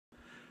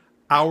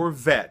Our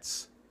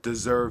vets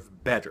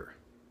deserve better.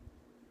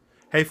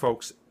 Hey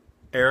folks,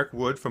 Eric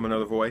Wood from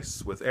Another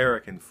Voice with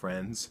Eric and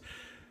Friends.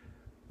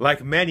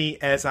 Like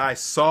many, as I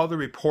saw the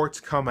reports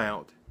come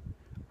out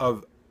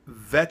of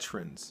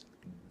veterans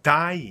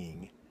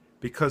dying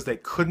because they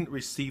couldn't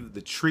receive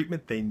the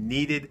treatment they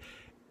needed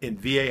in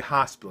VA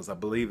hospitals, I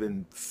believe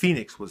in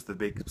Phoenix was the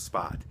big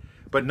spot,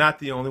 but not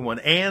the only one,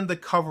 and the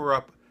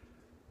cover-up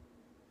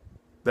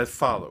that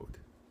followed,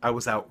 I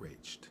was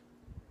outraged.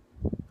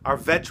 Our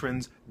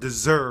veterans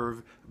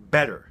deserve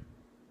better.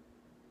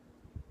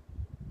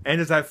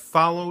 And as I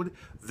followed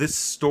this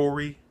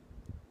story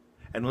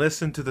and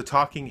listened to the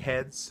talking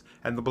heads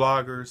and the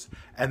bloggers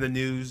and the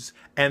news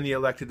and the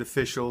elected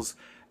officials,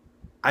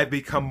 I've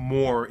become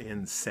more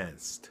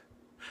incensed.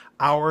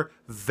 Our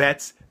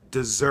vets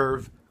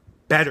deserve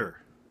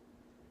better.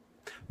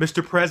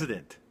 Mr.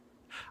 President,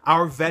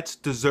 our vets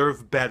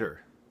deserve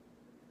better.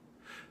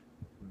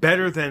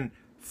 Better than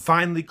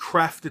finely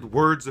crafted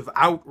words of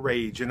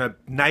outrage and a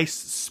nice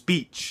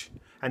speech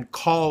and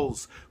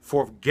calls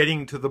for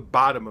getting to the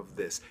bottom of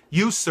this.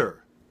 You,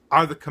 sir,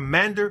 are the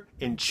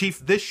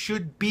commander-in-chief. This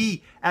should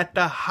be at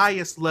the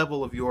highest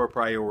level of your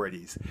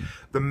priorities.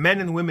 The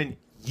men and women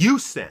you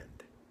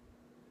send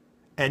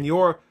and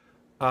your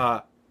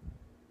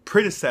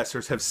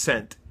predecessors have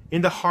sent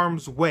into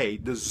harm's way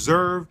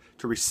deserve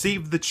to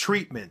receive the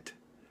treatment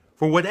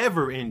for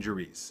whatever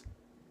injuries,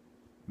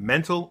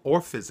 mental or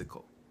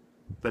physical,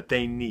 that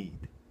they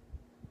need.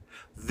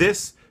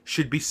 This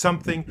should be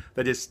something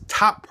that is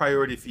top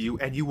priority for you,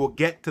 and you will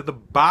get to the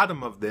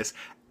bottom of this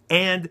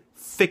and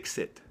fix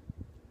it.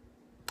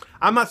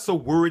 I'm not so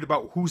worried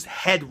about whose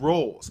head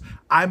rolls.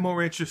 I'm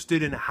more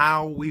interested in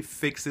how we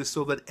fix this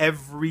so that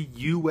every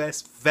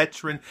U.S.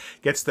 veteran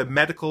gets the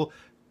medical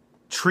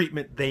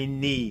treatment they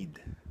need.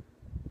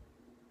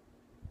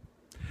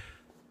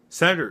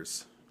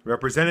 Senators,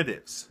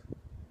 representatives,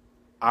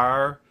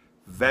 our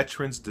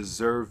veterans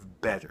deserve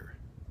better.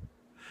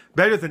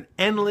 Better than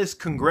endless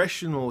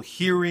congressional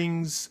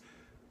hearings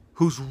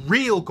whose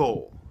real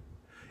goal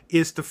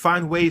is to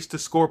find ways to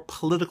score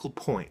political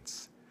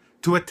points,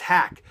 to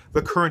attack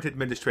the current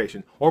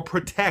administration or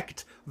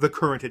protect the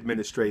current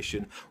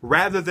administration,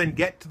 rather than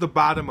get to the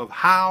bottom of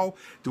how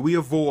do we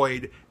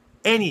avoid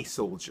any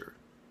soldier,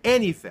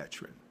 any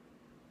veteran,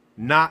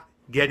 not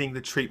getting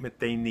the treatment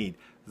they need.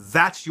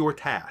 That's your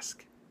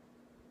task.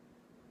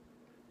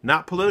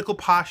 Not political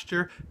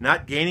posture,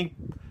 not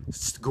gaining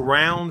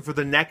ground for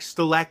the next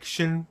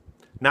election,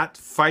 not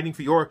fighting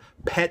for your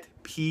pet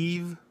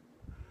peeve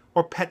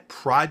or pet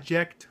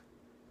project,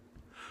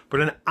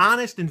 but an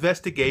honest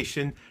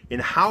investigation in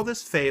how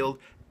this failed,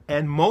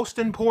 and most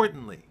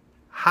importantly,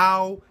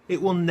 how it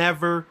will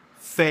never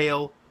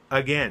fail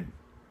again.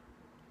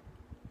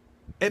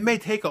 It may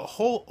take a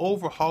whole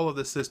overhaul of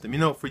the system. You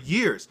know, for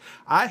years,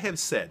 I have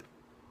said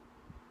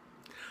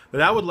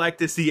that I would like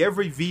to see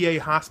every VA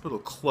hospital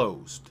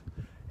closed,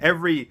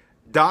 every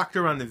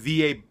doctor on the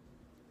VA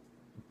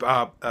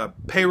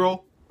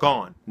payroll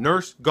gone,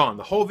 nurse gone,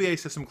 the whole VA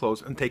system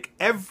closed, and take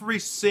every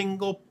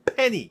single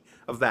penny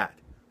of that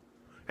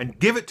and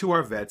give it to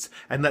our vets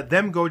and let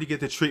them go to get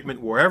the treatment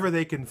wherever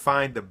they can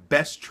find the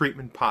best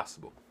treatment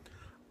possible.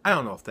 I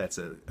don't know if that's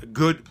a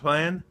good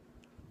plan,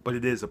 but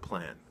it is a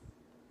plan.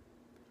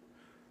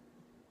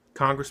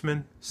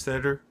 Congressman,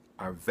 Senator,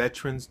 our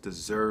veterans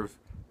deserve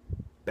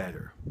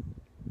better.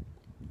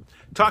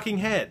 Talking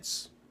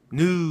heads,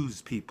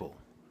 news people,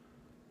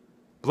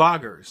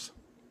 bloggers,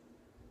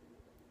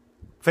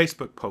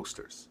 Facebook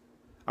posters,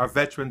 our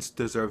veterans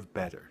deserve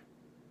better.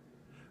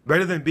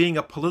 Better than being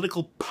a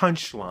political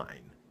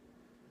punchline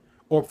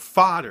or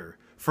fodder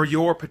for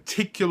your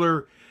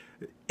particular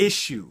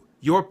issue,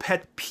 your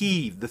pet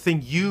peeve, the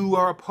thing you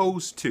are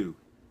opposed to.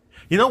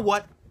 You know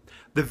what?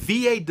 The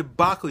VA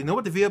debacle, you know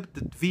what the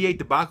VA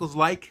debacle is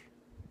like?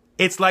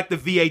 It's like the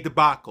VA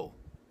debacle.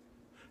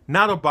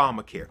 Not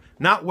Obamacare,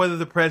 not whether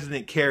the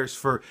president cares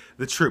for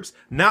the troops,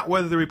 not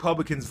whether the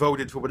Republicans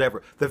voted for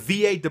whatever. The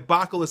VA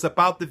debacle is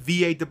about the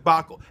VA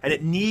debacle, and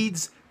it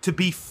needs to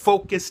be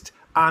focused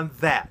on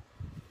that.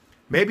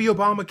 Maybe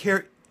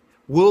Obamacare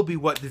will be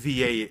what the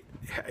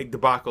VA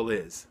debacle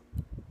is.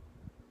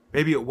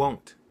 Maybe it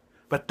won't.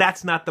 But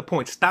that's not the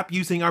point. Stop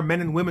using our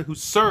men and women who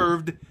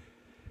served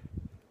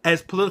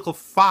as political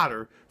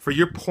fodder for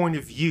your point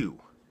of view.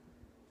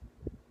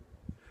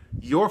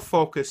 Your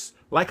focus,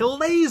 like a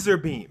laser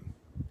beam,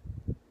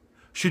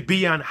 should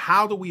be on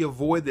how do we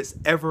avoid this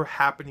ever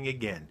happening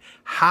again?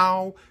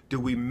 How do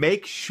we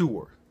make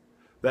sure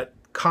that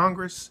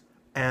Congress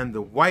and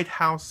the White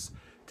House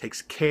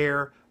takes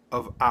care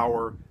of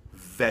our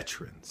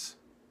veterans?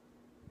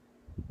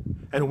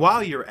 And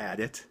while you're at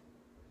it,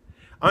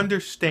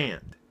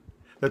 understand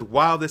that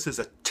while this is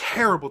a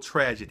terrible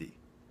tragedy,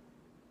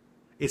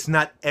 it's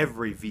not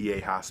every VA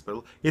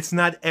hospital, it's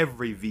not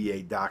every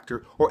VA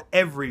doctor or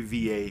every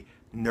VA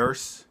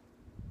nurse.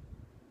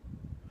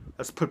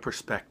 Let's put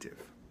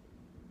perspective.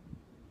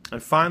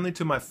 And finally,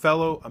 to my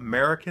fellow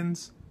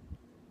Americans,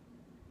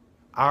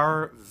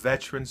 our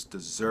veterans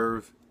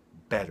deserve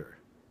better.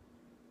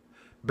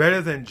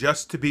 better than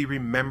just to be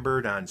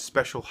remembered on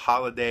special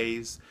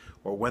holidays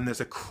or when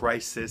there's a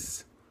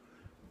crisis,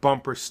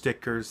 bumper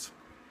stickers.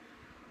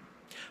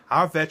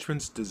 Our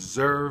veterans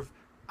deserve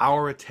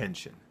our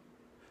attention.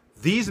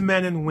 These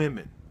men and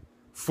women,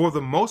 for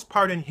the most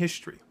part in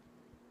history,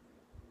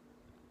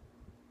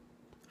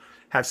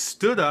 have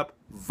stood up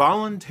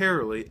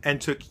voluntarily and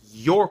took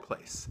your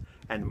place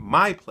and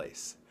my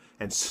place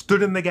and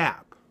stood in the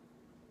gap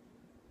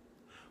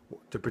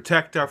to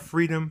protect our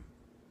freedom,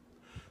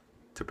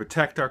 to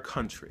protect our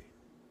country.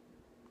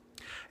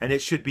 And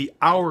it should be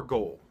our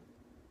goal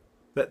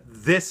that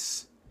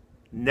this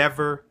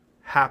never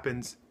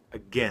happens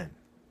again.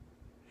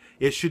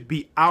 It should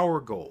be our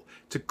goal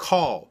to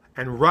call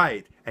and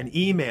write and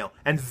email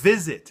and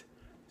visit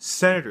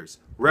senators,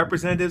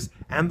 representatives,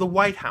 and the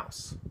White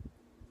House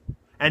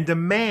and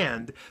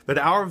demand that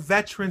our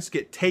veterans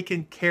get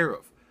taken care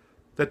of,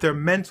 that their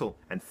mental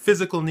and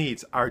physical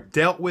needs are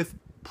dealt with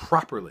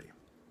properly,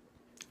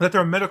 that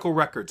their medical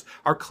records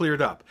are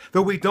cleared up,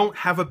 that we don't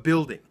have a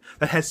building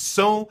that has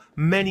so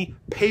many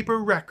paper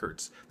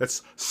records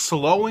that's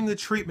slowing the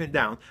treatment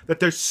down, that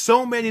there's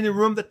so many in the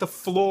room that the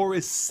floor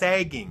is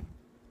sagging.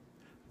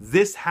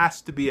 This has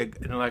to be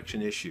an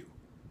election issue,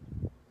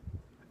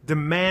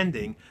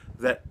 demanding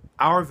that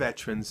our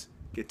veterans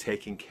get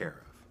taken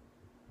care of,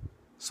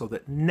 so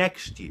that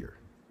next year,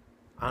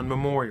 on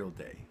Memorial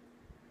Day,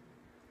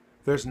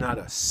 there's not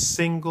a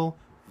single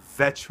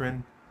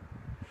veteran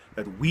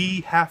that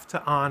we have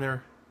to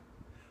honor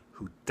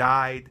who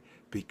died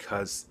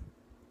because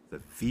the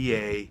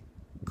VA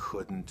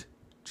couldn't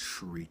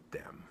treat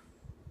them.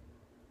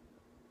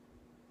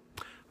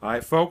 All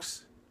right,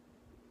 folks.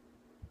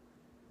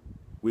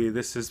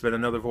 This has been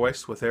Another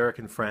Voice with Eric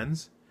and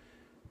Friends.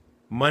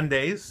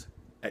 Mondays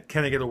at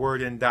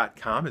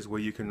canIGetAWordIn.com is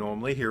where you can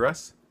normally hear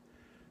us.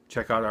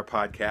 Check out our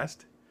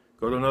podcast.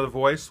 Go to Another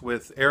Voice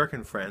with Eric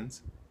and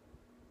Friends.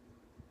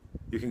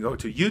 You can go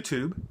to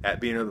YouTube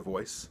at Be Another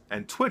Voice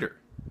and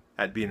Twitter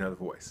at Be Another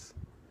Voice.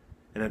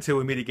 And until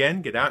we meet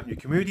again, get out in your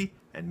community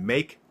and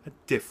make a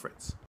difference.